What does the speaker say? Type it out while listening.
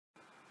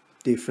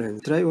dear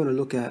friends. Today we want to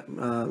look at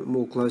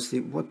more closely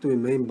what do we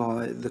mean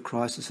by the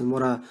crisis and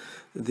what are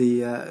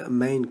the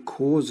main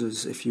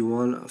causes, if you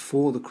want,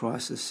 for the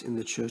crisis in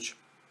the church.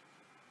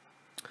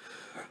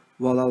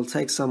 While I'll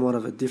take somewhat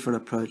of a different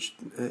approach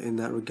in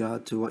that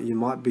regard to what you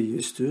might be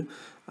used to,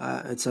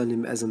 it's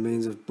only as a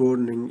means of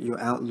broadening your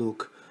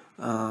outlook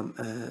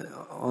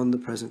on the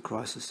present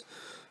crisis.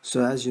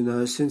 So as you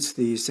know, since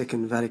the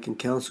Second Vatican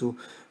Council,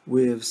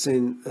 we have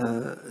seen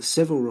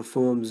several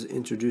reforms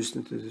introduced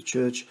into the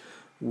church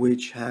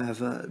which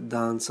have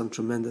done some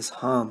tremendous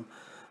harm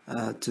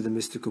to the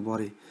mystical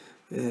body.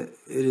 It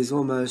is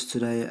almost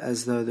today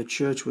as though the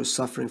church was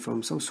suffering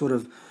from some sort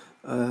of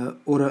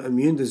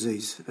autoimmune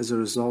disease as a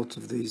result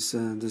of these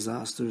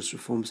disastrous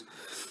reforms.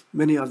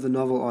 Many of the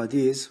novel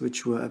ideas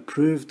which were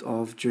approved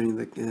of during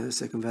the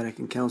Second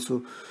Vatican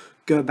Council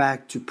go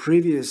back to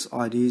previous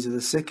ideas of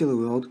the secular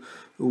world,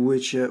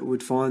 which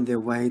would find their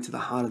way into the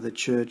heart of the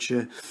church,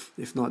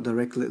 if not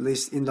directly, at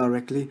least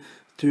indirectly,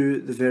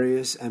 through the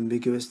various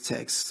ambiguous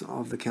texts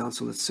of the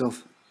council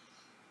itself.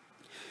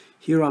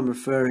 Here I'm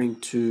referring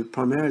to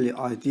primarily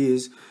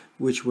ideas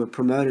which were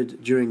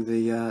promoted during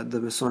the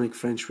Masonic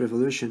French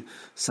Revolution,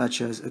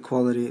 such as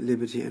equality,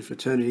 liberty, and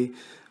fraternity,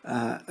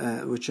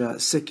 which are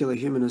secular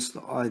humanist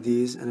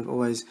ideas and have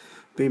always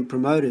been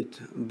promoted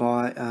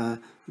by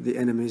the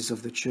enemies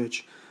of the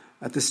church.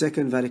 At the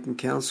Second Vatican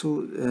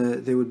Council,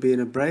 there would be an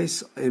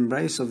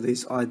embrace of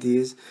these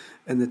ideas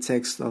in the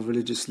text of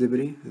religious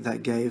liberty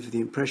that gave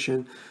the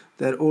impression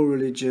that all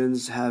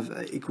religions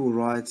have equal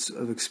rights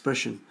of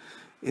expression,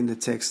 in the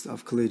text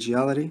of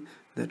collegiality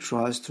that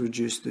tries to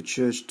reduce the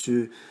church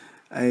to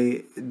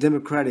a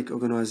democratic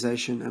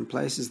organization and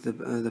places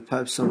the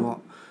Pope somewhat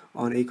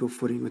on equal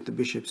footing with the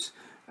bishops,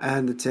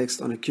 and the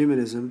text on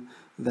ecumenism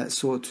that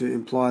sought to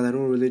imply that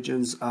all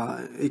religions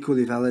are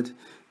equally valid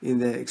in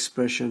their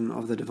expression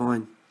of the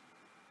divine.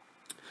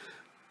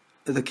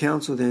 The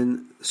council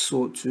then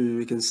sought to,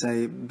 we can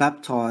say,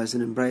 baptize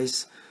and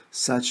embrace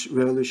such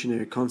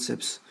revolutionary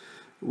concepts,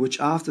 which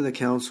after the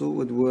council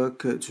would work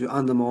to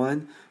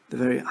undermine the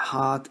very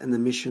heart and the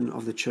mission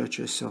of the church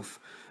herself.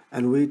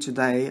 And we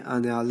today are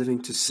now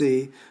living to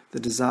see the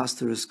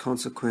disastrous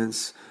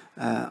consequence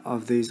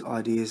of these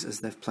ideas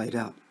as they've played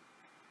out.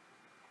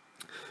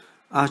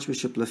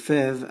 Archbishop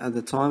Lefebvre at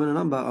the time and a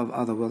number of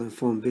other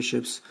well-informed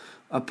bishops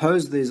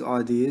opposed these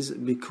ideas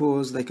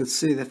because they could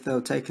see that if they were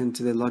taken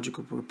to their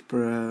logical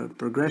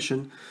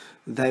progression,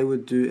 they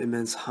would do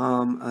immense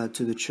harm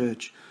to the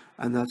church.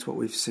 And that's what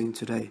we've seen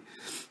today.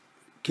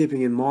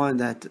 Keeping in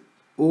mind that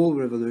all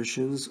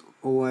revolutions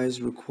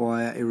always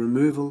require a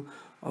removal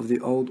of the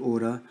old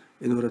order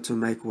in order to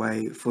make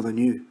way for the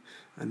new.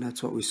 And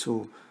that's what we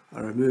saw,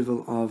 a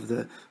removal of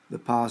the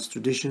past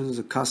traditions,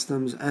 the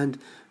customs, and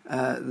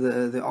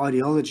the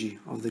ideology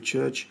of the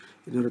church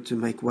in order to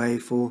make way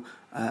for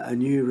a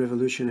new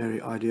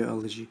revolutionary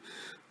ideology.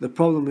 The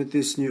problem with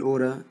this new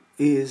order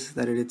is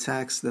that it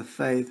attacks the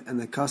faith and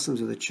the customs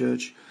of the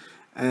church,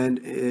 and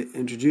it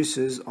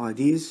introduces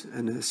ideas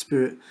and a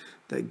spirit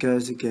that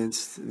goes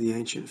against the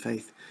ancient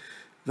faith.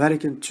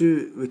 Vatican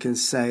II, we can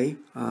say,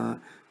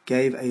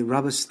 gave a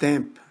rubber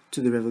stamp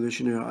to the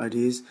revolutionary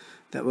ideas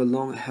that were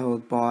long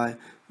held by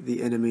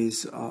the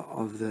enemies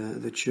of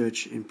the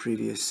church in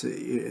previous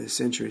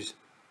centuries.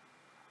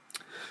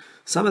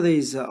 Some of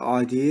these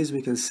ideas,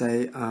 we can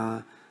say,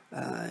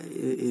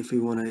 if we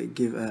want to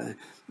give a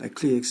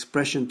clear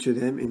expression to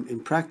them in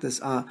practice,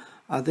 are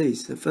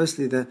these.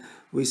 Firstly,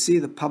 we see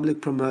the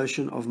public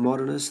promotion of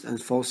modernist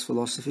and false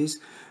philosophies,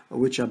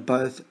 which are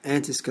both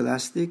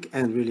anti-scholastic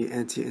and really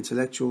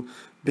anti-intellectual,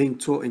 being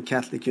taught in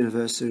Catholic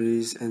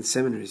universities and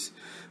seminaries.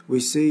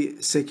 We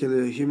see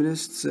secular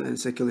humanists and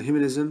secular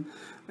humanism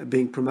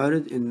being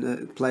promoted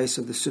in place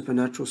of the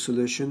supernatural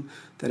solution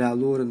that our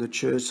Lord and the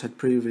Church had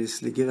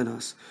previously given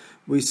us.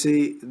 We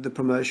see the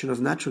promotion of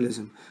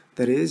naturalism,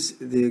 that is,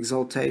 the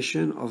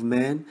exaltation of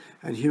man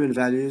and human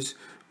values,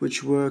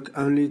 which work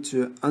only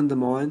to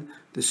undermine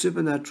the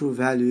supernatural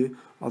value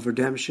of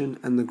redemption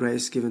and the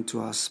grace given to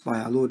us by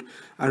our Lord.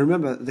 And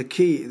remember, the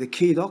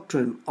key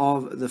doctrine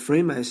of the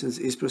Freemasons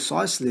is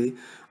precisely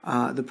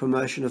the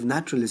promotion of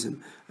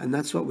naturalism, and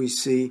that's what we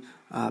see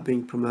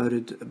being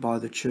promoted by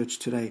the church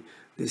today.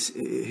 This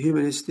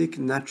humanistic,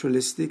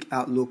 naturalistic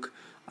outlook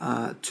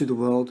to the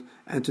world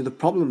and to the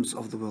problems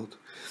of the world.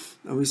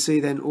 And we see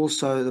then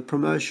also the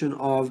promotion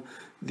of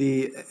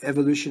the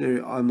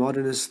evolutionary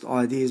modernist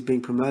ideas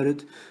being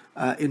promoted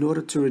in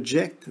order to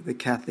reject the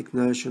Catholic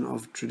notion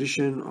of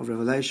tradition, of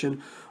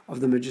revelation, of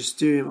the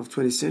magisterium of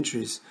 20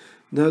 centuries.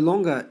 No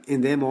longer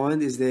in their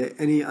mind is there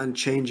any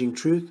unchanging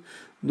truth,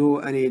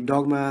 nor any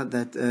dogma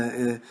that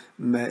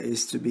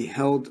is to be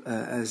held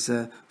as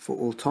for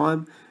all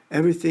time.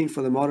 Everything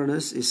for the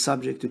modernists is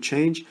subject to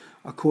change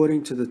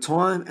according to the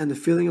time and the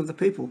feeling of the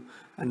people.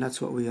 And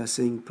that's what we are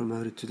seeing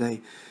promoted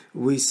today.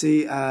 We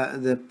see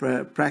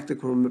the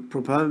practical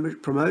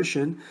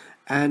promotion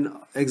and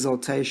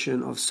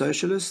exaltation of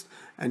socialist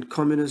and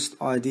communist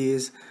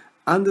ideas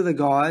under the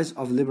guise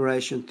of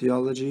liberation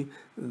theology,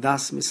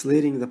 thus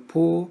misleading the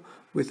poor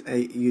with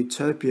a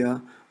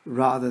utopia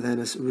rather than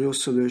a real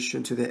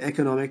solution to their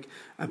economic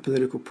and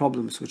political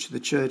problems, which the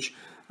church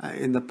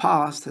in the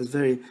past has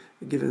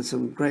given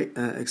some great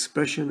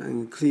expression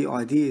and clear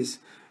ideas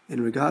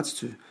in regards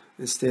to.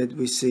 Instead,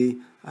 we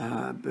see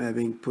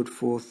being put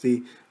forth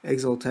the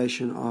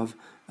exaltation of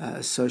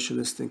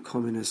socialist and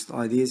communist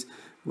ideas,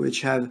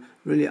 which have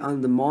really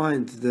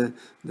undermined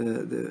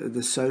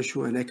the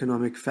social and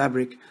economic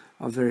fabric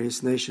of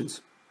various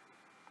nations.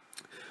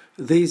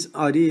 These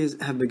ideas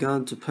have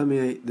begun to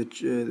permeate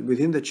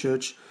within the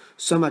church,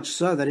 so much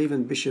so that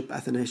even Bishop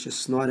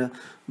Athanasius Schneider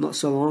not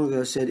so long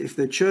ago said, if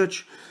the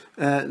church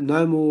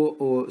no more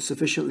or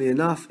sufficiently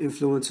enough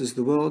influences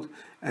the world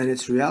and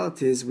its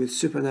realities with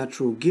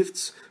supernatural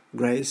gifts,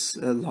 grace,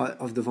 light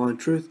of divine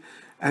truth,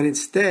 and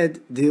instead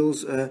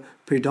deals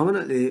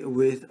predominantly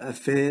with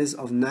affairs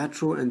of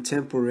natural and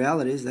temporal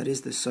realities, that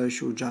is the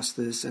social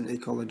justice and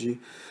ecology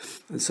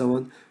and so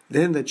on,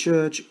 then the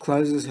church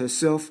closes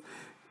herself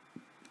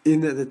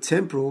in the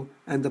temporal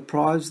and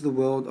deprives the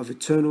world of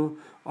eternal,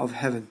 of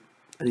heaven.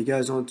 And he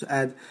goes on to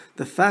add,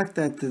 the fact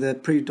that the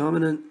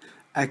predominant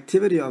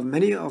activity of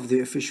many of the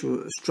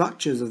official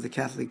structures of the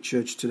Catholic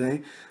Church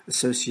today,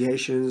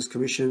 associations,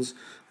 commissions,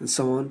 and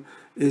so on,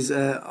 is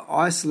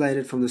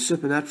isolated from the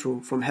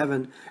supernatural, from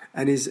heaven,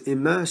 and is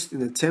immersed in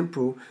the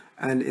temporal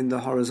and in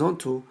the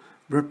horizontal,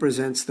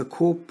 represents the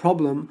core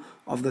problem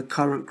of the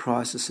current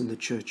crisis in the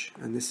Church.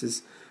 And this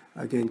is,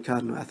 again,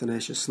 Cardinal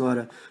Athanasius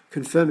Schneider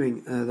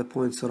confirming the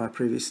points that I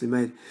previously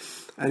made.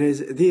 And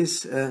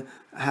this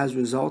has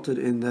resulted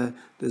in the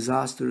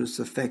disastrous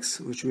effects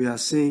which we are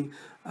seeing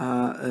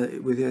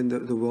within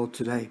the world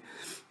today.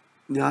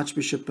 The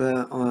Archbishop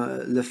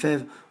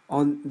Lefebvre,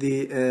 on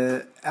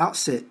the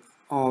outset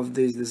of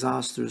these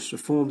disastrous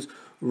reforms,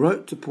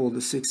 wrote to Paul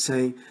VI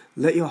saying,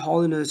 "Let your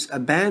holiness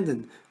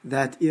abandon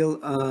that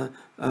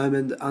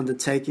ill-omened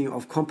undertaking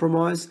of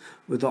compromise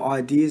with the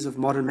ideas of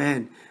modern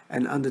man,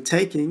 an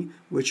undertaking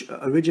which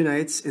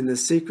originates in the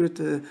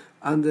secret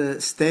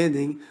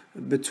understanding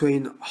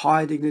between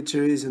high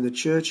dignitaries in the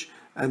Church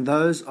and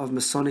those of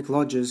Masonic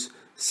lodges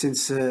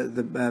since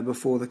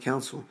before the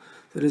Council."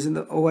 There has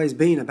always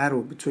been a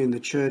battle between the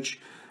Church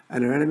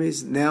and her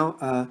enemies.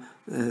 Now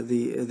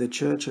the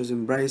Church has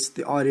embraced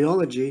the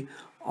ideology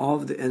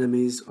of the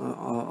enemies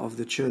of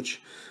the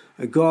Church.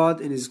 God,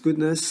 in His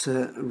goodness,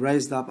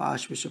 raised up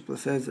Archbishop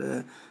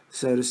Lefebvre,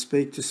 so to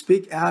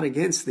speak out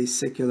against these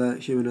secular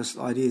humanist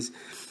ideas.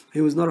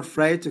 He was not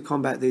afraid to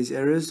combat these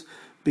errors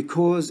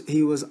because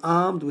he was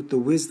armed with the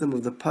wisdom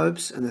of the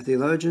popes and the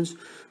theologians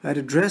who had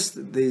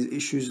addressed these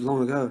issues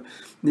long ago.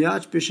 The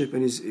Archbishop,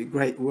 in his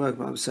great work,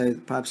 I would say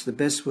perhaps the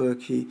best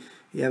work he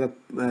ever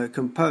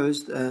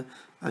composed,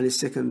 only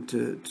second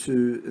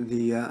to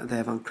They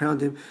Have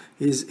Uncrowned Him,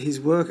 his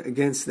work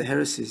against the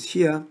heresies.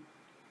 Here,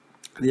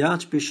 the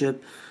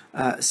Archbishop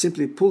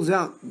simply pulls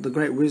out the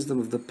great wisdom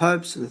of the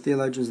popes and the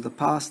theologians of the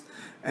past,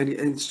 and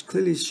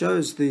clearly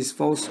shows these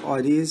false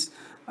ideas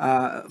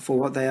for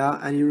what they are,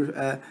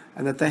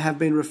 and that they have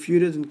been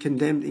refuted and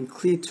condemned in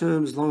clear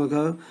terms long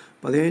ago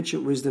by the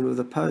ancient wisdom of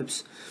the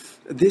popes.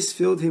 This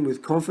filled him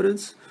with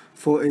confidence,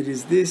 for it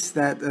is this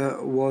that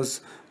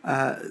was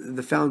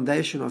the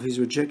foundation of his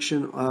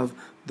rejection of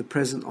the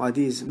present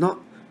ideas, not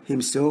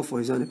himself or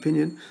his own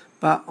opinion,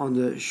 but on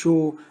the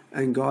sure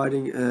and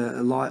guiding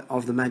light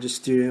of the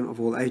magisterium of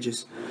all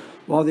ages.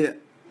 While the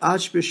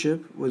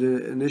Archbishop would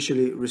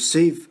initially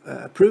receive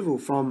approval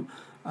from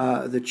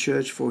the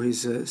Church for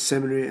his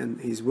seminary and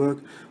his work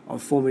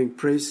of forming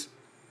priests,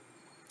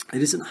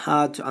 it isn't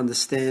hard to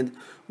understand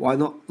why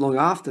not long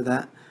after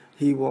that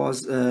he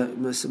was,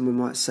 we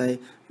might say,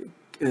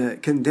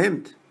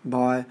 condemned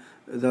by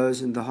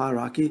those in the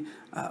hierarchy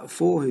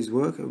for his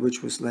work,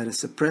 which was later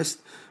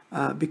suppressed,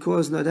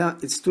 because no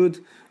doubt it stood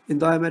in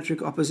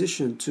diametric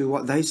opposition to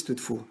what they stood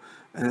for.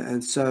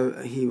 And so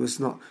he was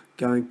not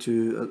going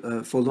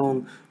to, for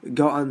long,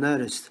 go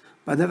unnoticed.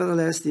 But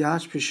nevertheless, the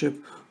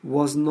Archbishop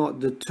was not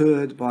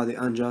deterred by the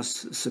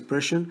unjust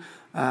suppression,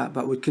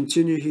 but would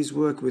continue his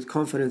work with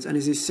confidence. And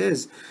as he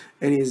says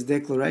in his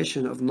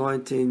declaration of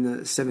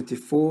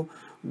 1974,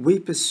 "We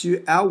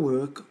pursue our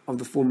work of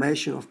the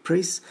formation of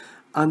priests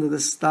under the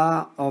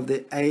star of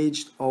the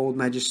aged-old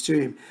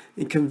magisterium,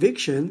 in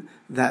conviction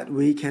that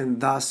we can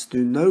thus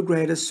do no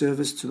greater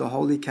service to the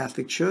Holy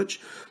Catholic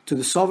Church, to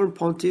the Sovereign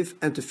Pontiff,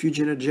 and to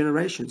future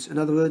generations." In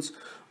other words,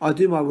 I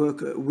do my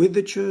work with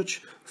the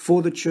Church,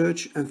 for the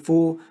Church, and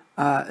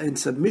in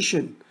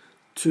submission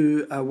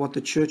to what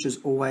the Church has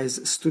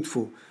always stood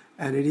for.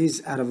 And it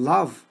is out of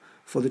love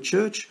for the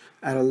Church,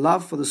 out of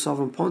love for the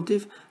Sovereign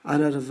Pontiff,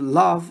 and out of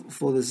love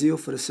for the zeal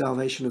for the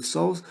salvation of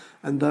souls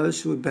and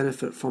those who would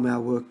benefit from our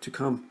work to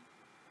come.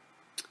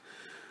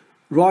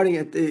 Writing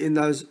in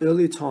those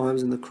early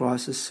times in the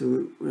crisis,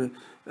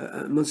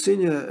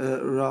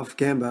 Monsignor Ralph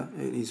Gamba,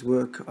 in his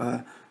work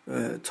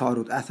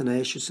titled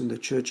Athanasius and the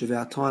Church of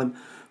Our Time,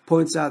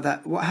 points out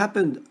that what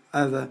happened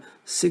over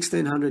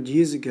 1600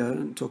 years ago,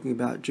 and talking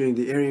about during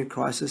the Arian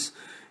crisis,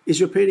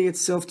 is repeating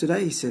itself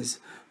today, he says,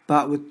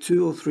 but with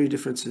 2 or 3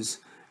 differences.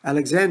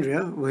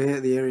 Alexandria,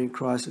 where the Arian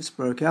crisis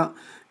broke out,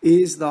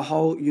 is the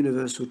whole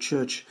universal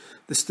church,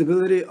 the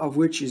stability of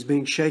which is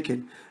being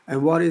shaken,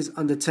 and what is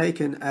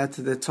undertaken at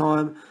the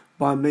time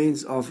by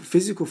means of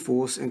physical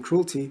force and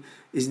cruelty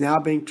is now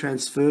being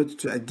transferred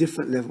to a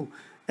different level.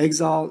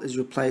 Exile is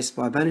replaced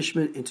by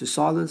banishment into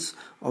silence,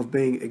 of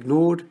being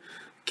ignored,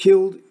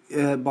 killed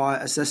by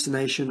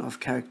assassination of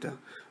character.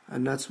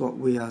 And that's what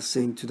we are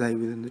seeing today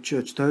within the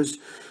church. Those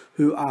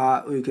who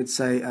are, we could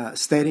say,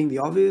 stating the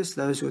obvious,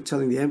 those who are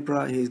telling the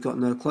emperor he's got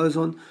no clothes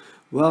on,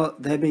 well,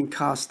 they're being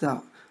cast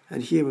out.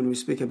 And here when we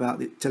speak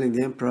about telling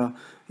the emperor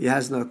he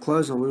has no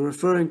clothes on, we're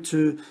referring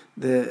to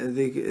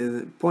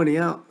the pointing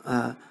out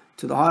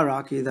to the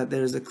hierarchy that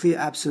there is a clear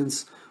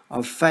absence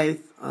of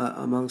faith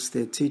amongst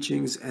their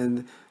teachings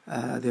and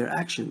their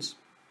actions.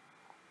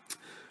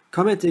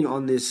 Commenting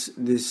on this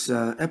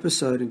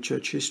episode in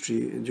church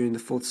history during the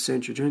 4th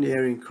century, during the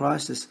Arian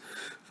crisis,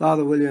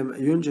 Father William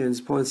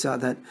Jungens points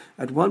out that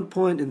at one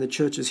point in the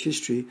church's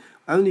history,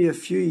 only a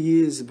few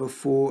years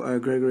before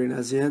Gregory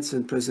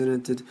Nazianzen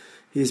presented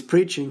his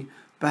preaching,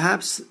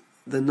 perhaps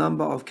the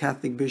number of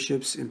Catholic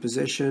bishops in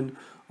possession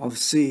of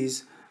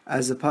sees,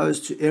 as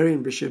opposed to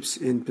Arian bishops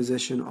in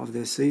possession of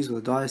their sees or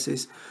the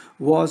diocese,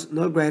 was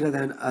no greater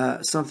than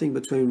something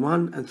between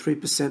 1 and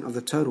 3% of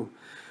the total.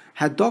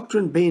 Had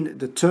doctrine been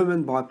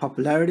determined by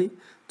popularity,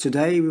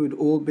 today we would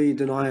all be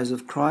deniers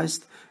of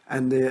Christ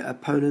and their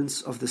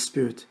opponents of the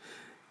Spirit.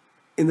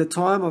 In the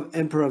time of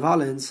Emperor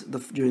Valens,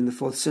 during the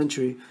 4th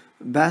century,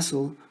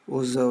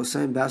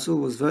 Saint Basil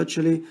was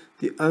virtually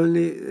the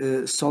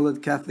only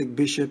solid Catholic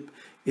bishop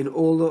in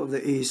all of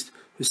the East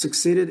who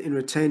succeeded in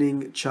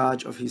retaining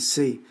charge of his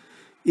see.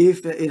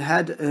 If it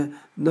had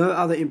no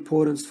other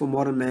importance for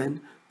modern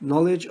man,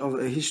 knowledge of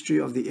a history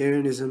of the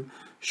Arianism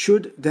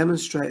should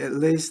demonstrate at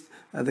least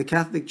the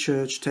Catholic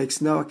Church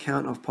takes no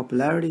account of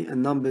popularity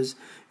and numbers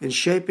in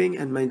shaping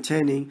and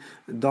maintaining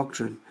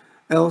doctrine.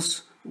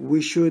 Else, we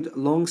should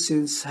long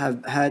since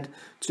have had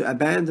to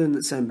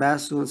abandon St.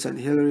 Basil and St.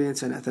 Hilary and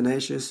St.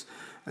 Athanasius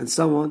and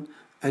so on,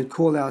 and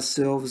call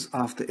ourselves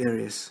after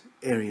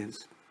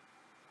Arians.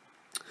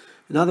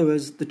 In other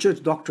words, the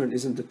church doctrine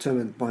isn't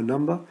determined by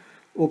number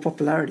or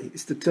popularity.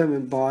 It's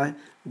determined by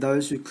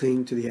those who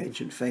cling to the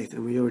ancient faith,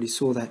 and we already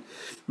saw that.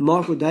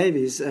 Michael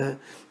Davies,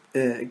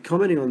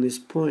 commenting on this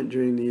point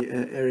during the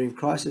Arian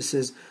crisis,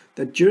 says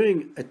that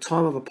during a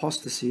time of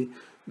apostasy,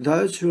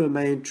 those who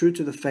remain true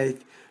to the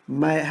faith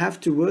may have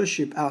to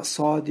worship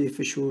outside the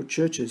official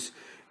churches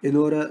in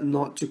order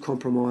not to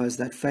compromise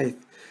that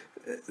faith.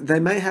 They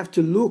may have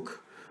to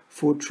look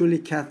for truly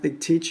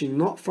Catholic teaching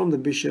not from the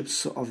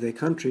bishops of their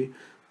country,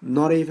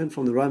 not even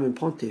from the Roman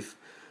pontiff,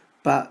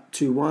 but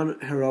to one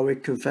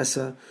heroic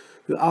confessor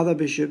who other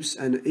bishops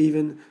and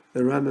even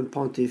the Roman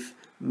pontiff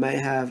may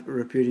have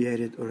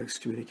repudiated or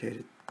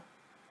excommunicated.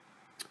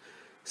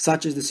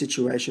 Such is the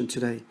situation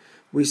today.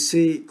 We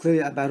see clearly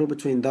a battle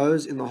between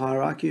those in the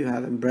hierarchy who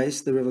have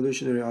embraced the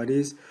revolutionary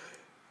ideas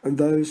and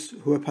those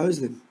who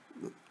oppose them.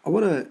 I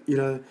want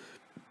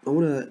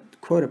to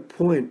quote a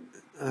point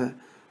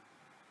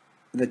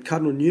that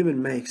Cardinal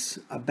Newman makes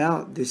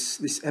about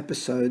this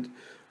episode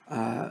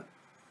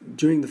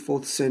during the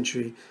 4th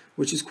century,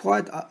 which is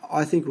quite,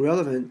 I think,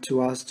 relevant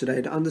to us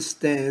today to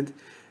understand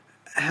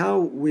how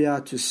we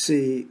are to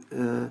see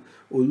or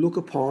look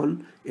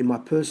upon, in my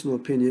personal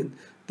opinion,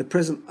 the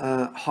present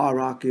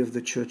hierarchy of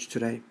the church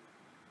today.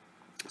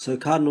 So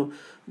Cardinal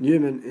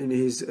Newman, in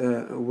his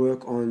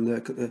work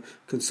on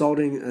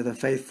consulting the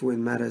faithful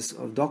in matters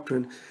of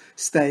doctrine,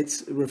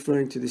 states,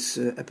 referring to this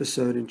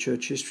episode in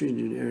church history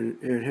in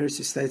Arian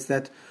heresy, states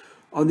that,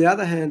 on the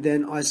other hand,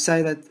 then, I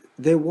say that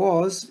there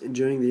was,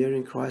 during the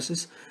Arian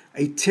crisis,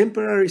 a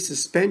temporary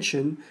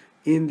suspension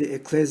in the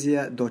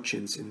ecclesia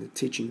docens, in the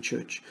teaching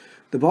church.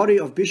 The body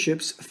of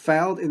bishops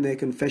failed in their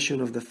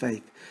confession of the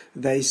faith.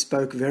 They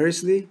spoke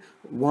variously,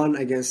 one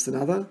against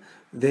another.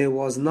 There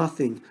was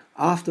nothing,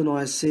 after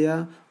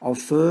Nicaea, of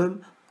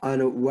firm,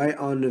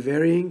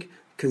 unvarying,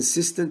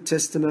 consistent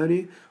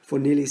testimony for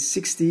nearly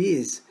 60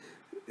 years.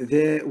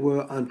 There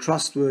were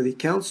untrustworthy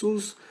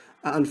councils,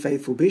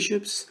 unfaithful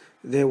bishops.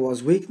 There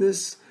was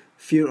weakness,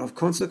 fear of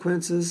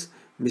consequences,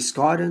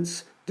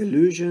 misguidance,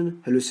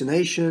 delusion,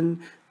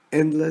 hallucination,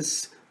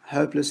 endless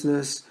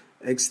hopelessness,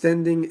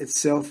 extending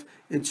itself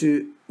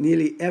into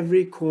nearly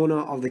every corner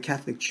of the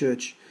Catholic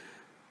Church.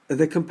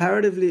 The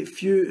comparatively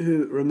few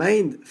who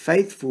remained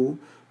faithful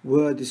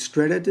were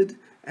discredited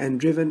and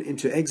driven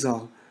into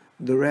exile.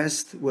 The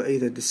rest were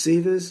either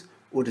deceivers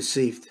or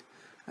deceived.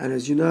 And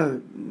as you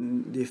know,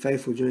 the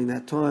faithful during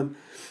that time,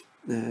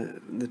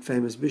 the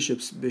famous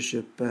Bishop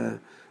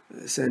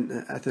St.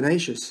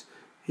 Athanasius,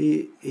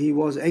 he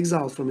was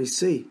exiled from his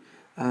see.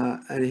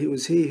 And it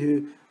was he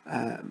who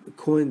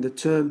coined the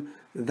term,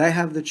 they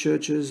have the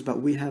churches,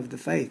 but we have the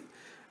faith.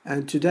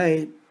 And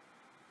today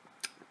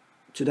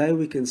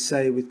we can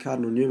say with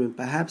Cardinal Newman,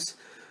 perhaps,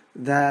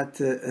 that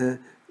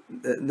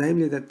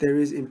namely that there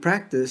is in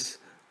practice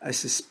a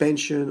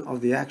suspension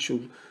of the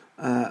actual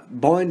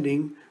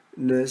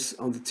bindingness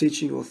of the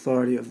teaching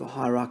authority of the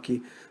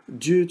hierarchy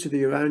due to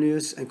the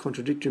erroneous and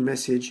contradictory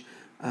message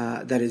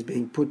that is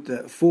being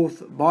put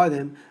forth by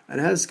them,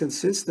 and has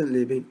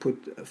consistently been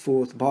put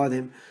forth by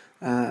them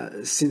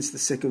since the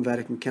Second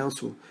Vatican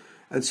Council.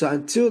 And so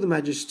until the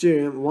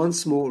magisterium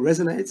once more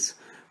resonates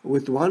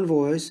with one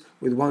voice,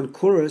 with one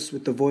chorus,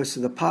 with the voice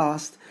of the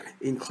past,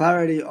 in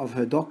clarity of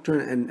her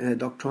doctrine and her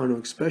doctrinal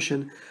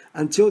expression,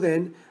 until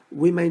then,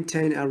 we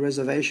maintain our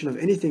reservation of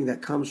anything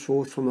that comes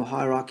forth from a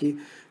hierarchy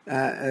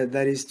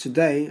that is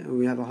today.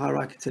 We have a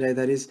hierarchy today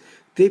that is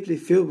deeply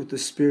filled with the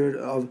spirit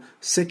of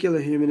secular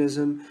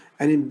humanism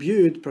and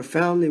imbued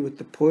profoundly with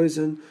the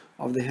poison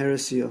of the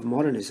heresy of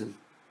modernism.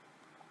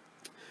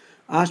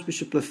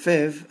 Archbishop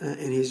Lefebvre,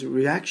 in his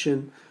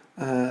reaction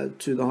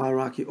to the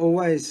hierarchy,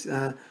 always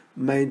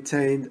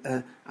maintained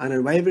an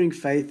unwavering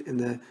faith in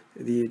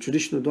the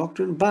traditional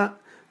doctrine, but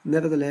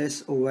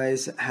nevertheless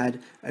always had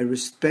a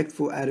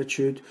respectful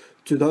attitude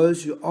to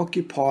those who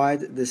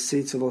occupied the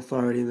seats of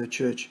authority in the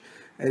church.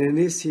 And in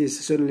this, he is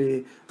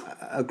certainly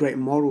a great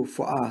model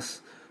for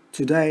us.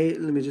 Today,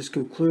 let me just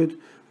conclude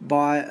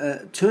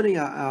by turning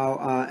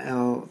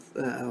our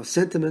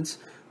sentiments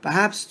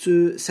perhaps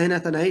to St.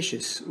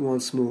 Athanasius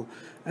once more,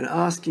 and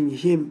asking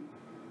him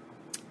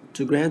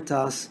to grant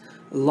us,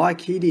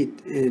 like he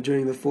did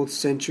during the 4th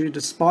century,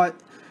 despite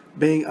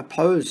being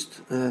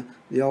opposed.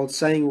 The old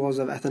saying was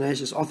of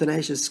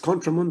Athanasius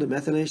contra mundum,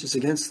 Athanasius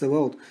against the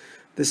world.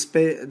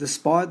 Despite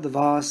the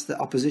vast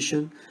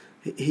opposition,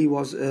 he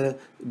was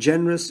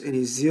generous in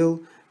his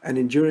zeal and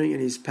enduring in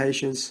his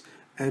patience,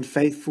 and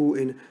faithful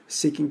in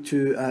seeking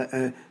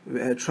to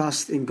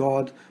trust in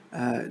God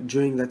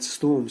during that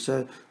storm.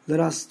 So let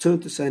us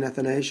turn to St.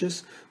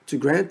 Athanasius to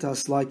grant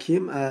us, like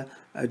him, a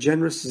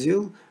generous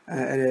zeal,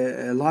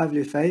 a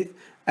lively faith,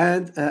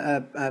 and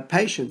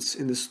patience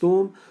in the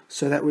storm,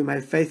 so that we may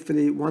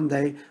faithfully one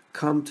day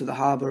come to the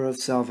harbour of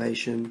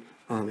salvation.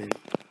 Amen.